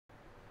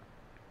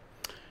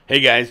Hey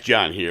guys,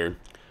 John here.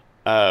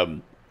 I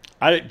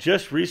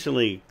just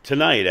recently,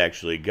 tonight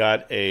actually,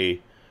 got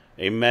a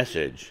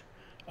message,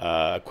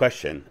 a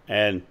question,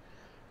 and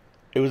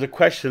it was a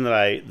question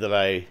that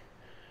I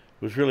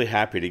was really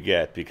happy to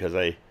get because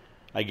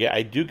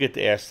I do get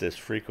to ask this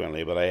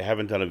frequently, but I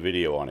haven't done a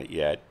video on it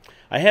yet.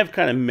 I have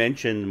kind of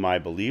mentioned my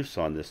beliefs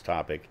on this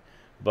topic,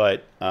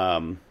 but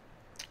I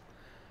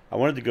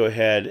wanted to go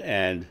ahead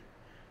and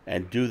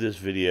do this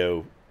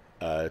video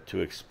to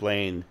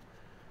explain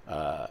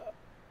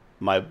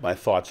my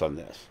thoughts on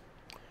this.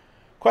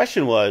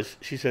 Question was,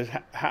 she says,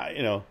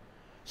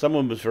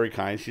 someone was very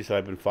kind. She said,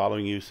 I've been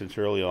following you since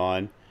early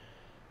on.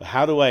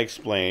 How do I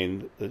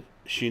explain that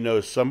she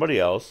knows somebody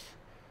else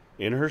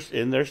in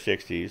their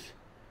 60s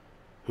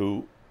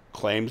who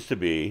claims to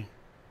be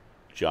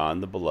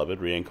John the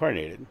Beloved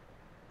reincarnated?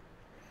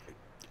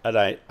 And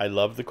I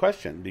love the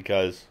question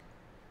because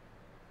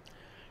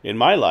in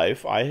my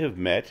life, I have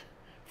met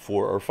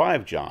 4 or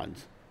 5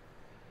 Johns,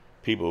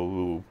 people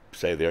who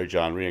say they're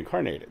John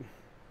reincarnated.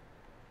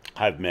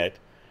 I've met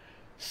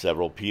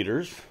several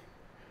Peters,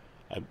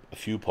 a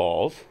few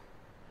Pauls.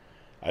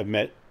 I've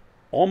met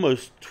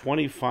almost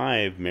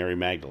 25 Mary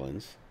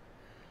Magdalenes.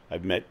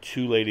 I've met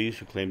 2 ladies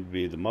who claim to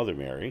be the Mother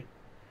Mary.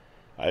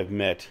 I've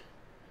met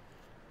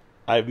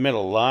a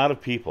lot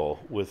of people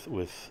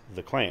with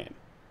the claim.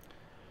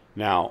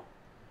 Now,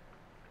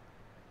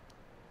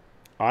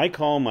 I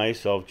call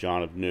myself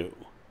John of New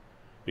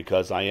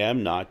because I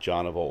am not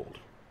John of Old.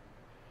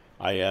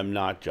 I am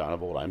not John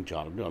of Old. I'm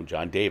John of New. I'm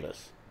John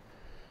Davis.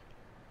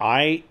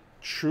 I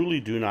truly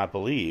do not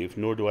believe,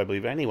 nor do I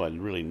believe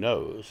anyone really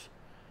knows,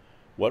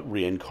 what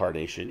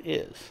reincarnation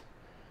is.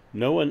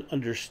 No one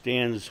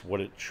understands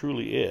what it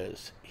truly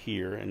is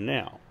here and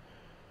now.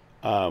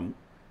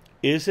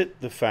 Is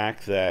it the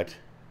fact that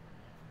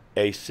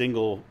a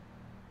single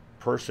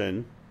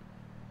person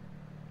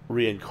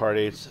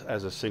reincarnates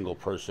as a single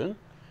person?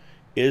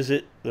 Is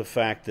it the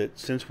fact that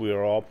since we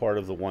are all part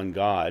of the one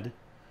God,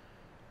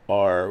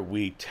 are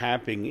we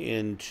tapping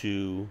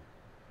into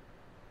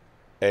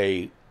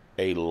a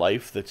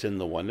life that's in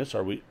the oneness?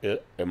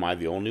 Am I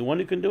the only one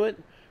who can do it?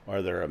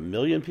 Are there a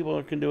million people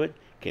who can do it?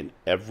 Can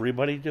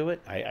everybody do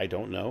it? I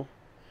don't know.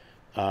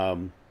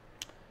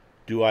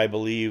 Do I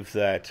believe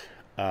that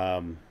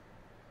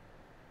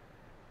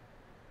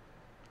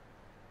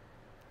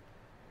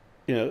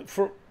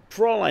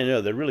for all I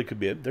know, there could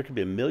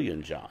be a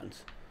million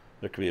Johns.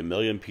 There could be a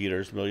million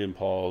Peters, a million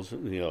Pauls,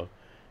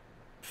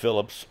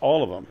 Phillips,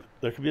 all of them.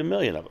 There could be a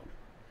million of them.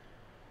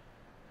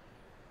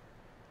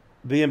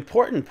 The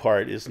important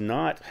part is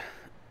not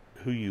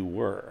who you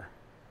were.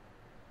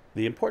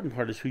 The important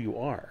part is who you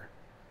are.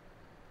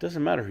 It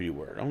doesn't matter who you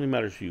were. It only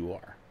matters who you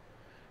are.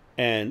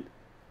 And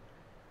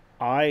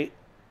I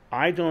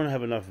don't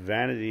have enough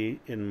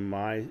vanity in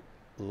my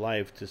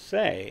life to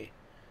say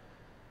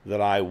that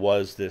I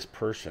was this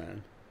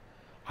person.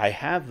 I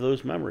have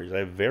those memories. I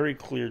have very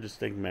clear,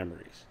 distinct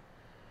memories.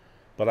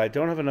 But I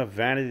don't have enough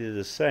vanity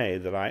to say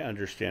that I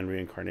understand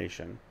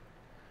reincarnation.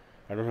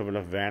 I don't have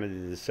enough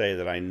vanity to say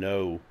that I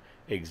know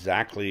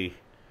exactly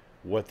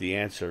what the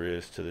answer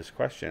is to this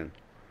question.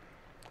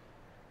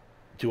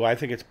 Do I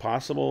think it's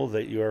possible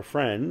that your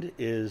friend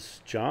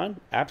is John?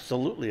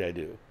 Absolutely I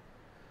do.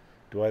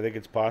 Do I think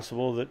it's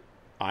possible that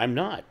I'm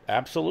not?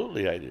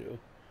 Absolutely I do.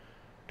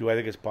 Do I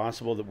think it's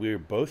possible that we're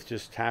both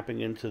just tapping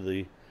into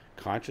the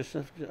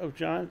consciousness of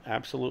John?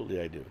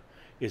 Absolutely I do.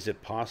 Is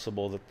it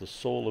possible that the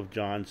soul of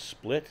John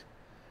split?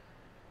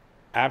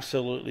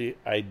 Absolutely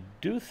I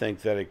do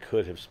think that it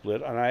could have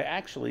split, and I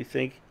actually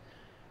think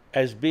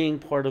as being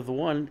part of the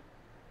one,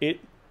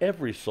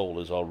 every soul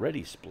is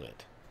already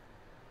split.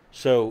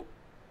 So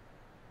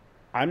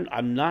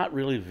I'm not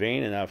really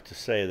vain enough to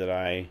say that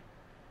I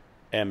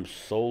am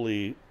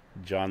solely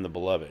John the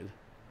Beloved,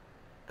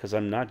 because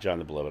I'm not John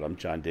the Beloved. I'm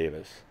John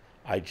Davis.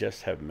 I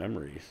just have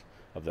memories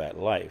of that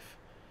life.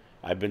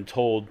 I've been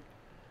told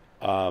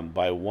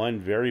by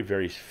one very,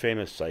 very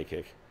famous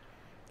psychic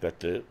that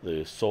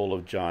the soul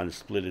of John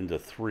split into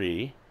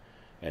 3,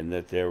 and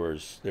that there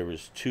was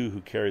 2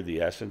 who carried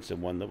the essence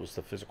and 1 that was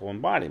the physical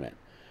embodiment.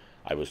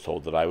 I was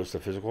told that I was the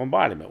physical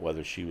embodiment.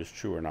 Whether she was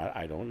true or not,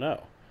 I don't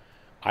know.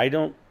 I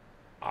don't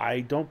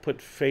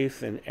put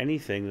faith in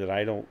anything that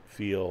I don't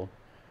feel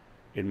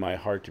in my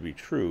heart to be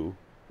true,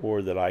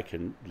 or that I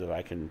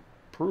can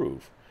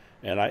prove.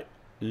 And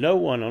no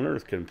one on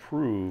earth can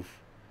prove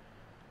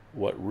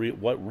what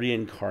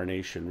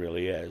reincarnation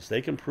really is.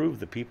 They can prove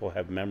that people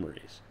have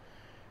memories,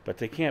 but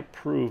they can't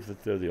prove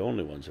that they're the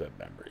only ones who have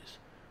memories,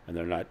 and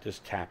they're not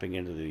just tapping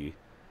into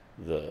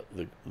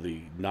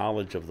the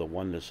knowledge of the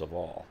oneness of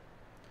all.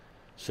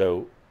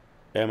 So,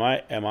 am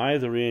I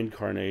the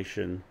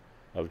reincarnation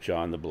of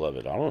John the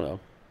Beloved? I don't know.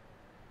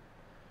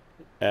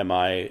 Am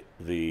I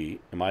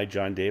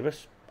John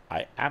Davis?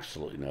 I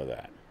absolutely know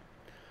that.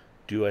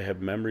 Do I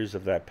have memories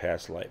of that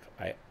past life?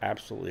 I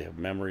absolutely have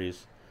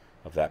memories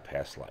of that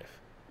past life.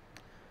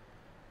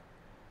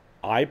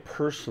 I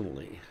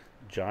personally,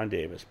 John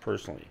Davis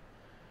personally,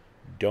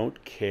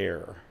 don't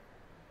care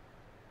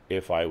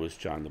if I was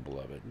John the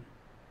Beloved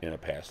in a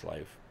past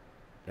life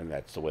and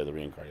that's the way the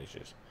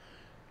reincarnation is.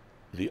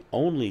 The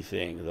only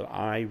thing that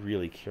I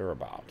really care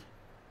about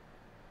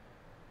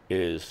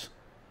is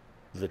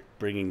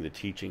bringing the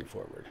teaching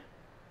forward.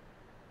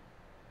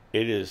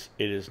 It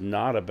is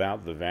not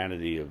about the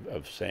vanity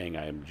of saying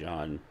I am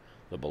John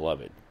the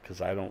Beloved,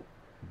 because I don't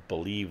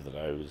believe that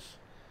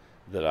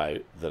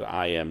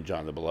I am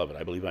John the Beloved.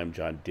 I believe I'm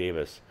John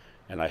Davis,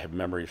 and I have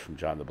memories from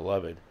John the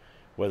Beloved.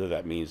 Whether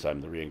that means I'm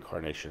the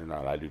reincarnation or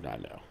not, I do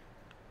not know.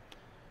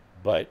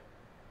 But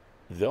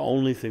the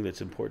only thing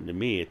that's important to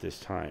me at this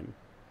time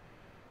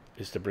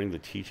is to bring the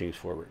teachings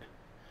forward.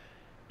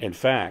 In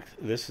fact,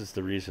 this is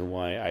the reason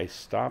why I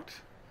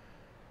stopped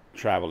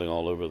traveling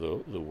all over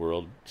the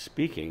world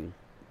speaking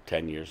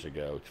 10 years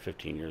ago,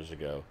 15 years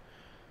ago.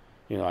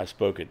 You know, I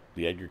spoke at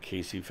the Edgar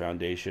Cayce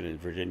Foundation in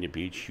Virginia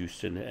Beach,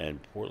 Houston, and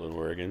Portland,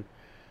 Oregon.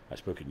 I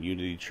spoke in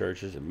unity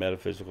churches and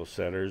metaphysical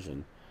centers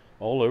and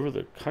all over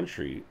the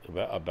country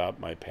about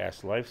my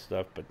past life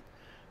stuff. But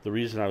the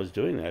reason I was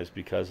doing that is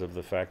because of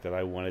the fact that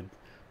I wanted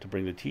to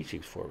bring the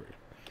teachings forward.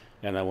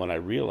 And then when I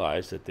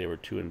realized that they were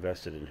too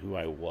invested in who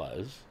I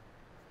was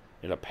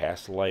in a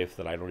past life,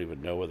 that I don't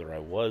even know whether I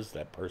was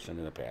that person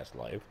in a past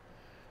life,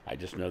 I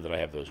just know that I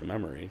have those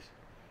memories,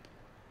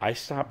 I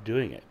stopped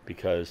doing it,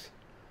 because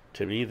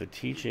to me the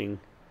teaching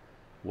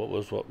what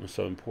was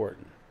so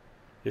important.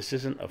 This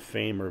isn't a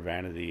fame or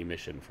vanity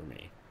mission for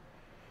me.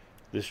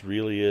 This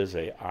really is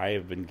I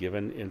have been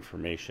given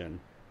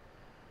information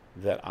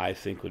that I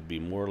think would be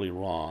morally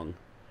wrong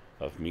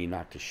of me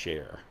not to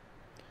share.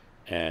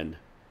 And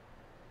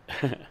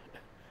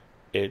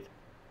it,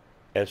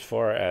 as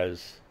far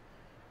as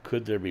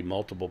could there be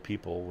multiple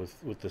people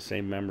with the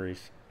same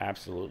memories,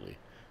 absolutely.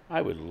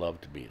 I would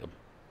love to meet them.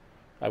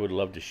 I would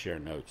love to share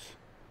notes.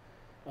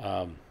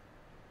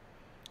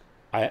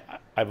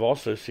 I've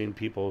also seen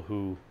people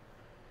who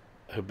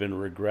have been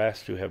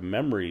regressed, who have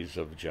memories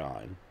of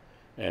John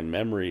and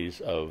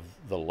memories of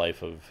the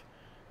life of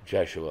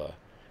Jeshua.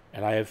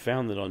 And I have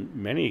found that on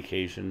many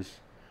occasions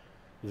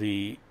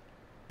the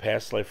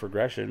past life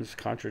regressions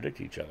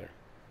contradict each other.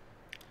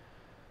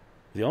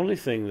 The only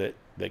thing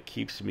that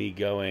keeps me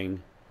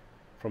going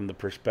from the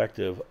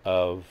perspective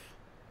of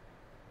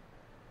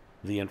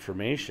the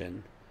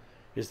information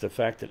is the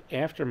fact that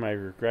after my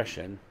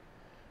regression,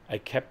 I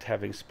kept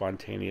having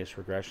spontaneous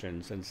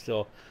regressions and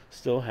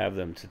still have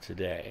them to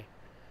today.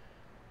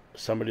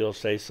 Somebody will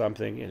say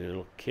something and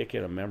it'll kick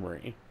in a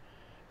memory,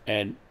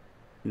 and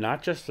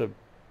not just a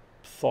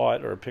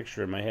thought or a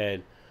picture in my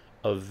head,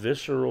 a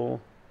visceral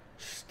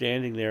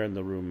standing there in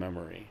the room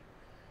memory.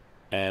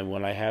 And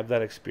when I have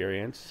that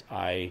experience,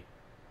 I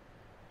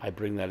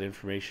bring that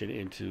information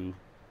into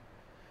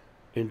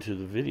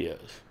the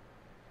videos.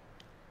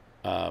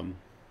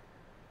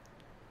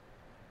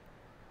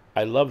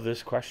 I love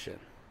this question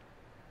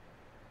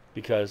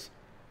because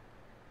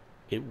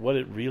what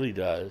it really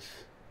does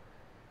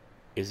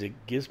is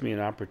it gives me an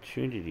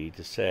opportunity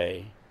to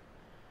say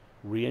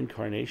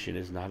reincarnation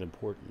is not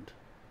important.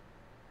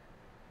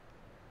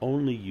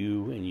 Only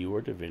you and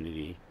your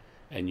divinity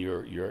and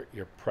your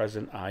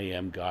present I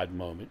am God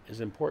moment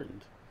is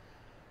important.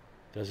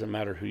 Doesn't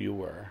matter who you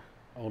were,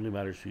 only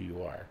matters who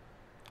you are.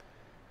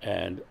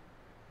 And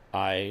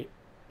I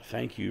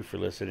thank you for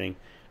listening,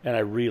 and I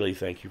really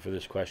thank you for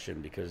this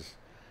question, because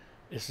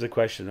this is a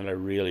question that I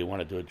really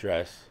wanted to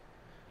address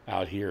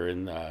out here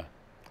in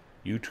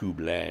YouTube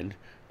land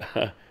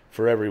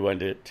for everyone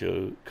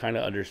to kind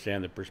of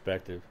understand the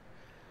perspective.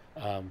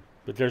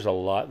 But there's a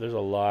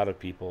lot of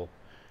people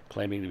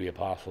claiming to be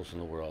apostles in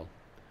the world,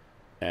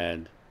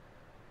 and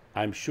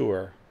I'm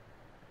sure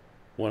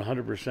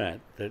 100%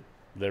 that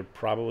they're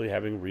probably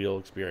having real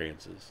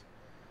experiences.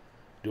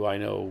 Do I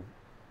know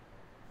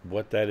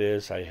what that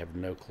is? I have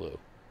no clue.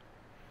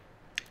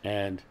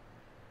 And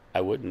I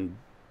wouldn't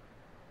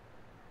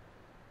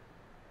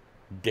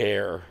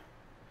dare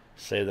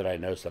say that I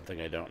know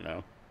something I don't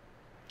know.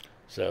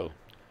 So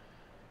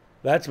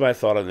that's my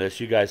thought on this.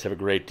 You guys have a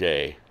great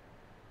day,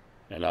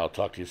 and I'll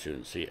talk to you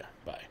soon. See ya.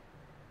 Bye.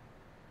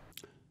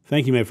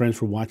 Thank you, my friends,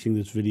 for watching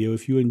this video.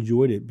 If you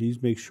enjoyed it,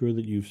 please make sure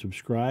that you've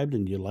subscribed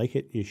and you like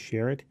it, you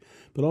share it,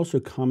 but also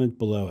comment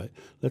below it.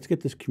 Let's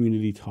get this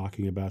community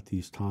talking about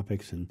these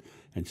topics and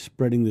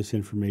spreading this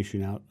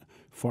information out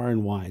far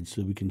and wide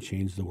so we can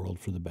change the world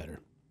for the better.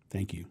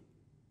 Thank you.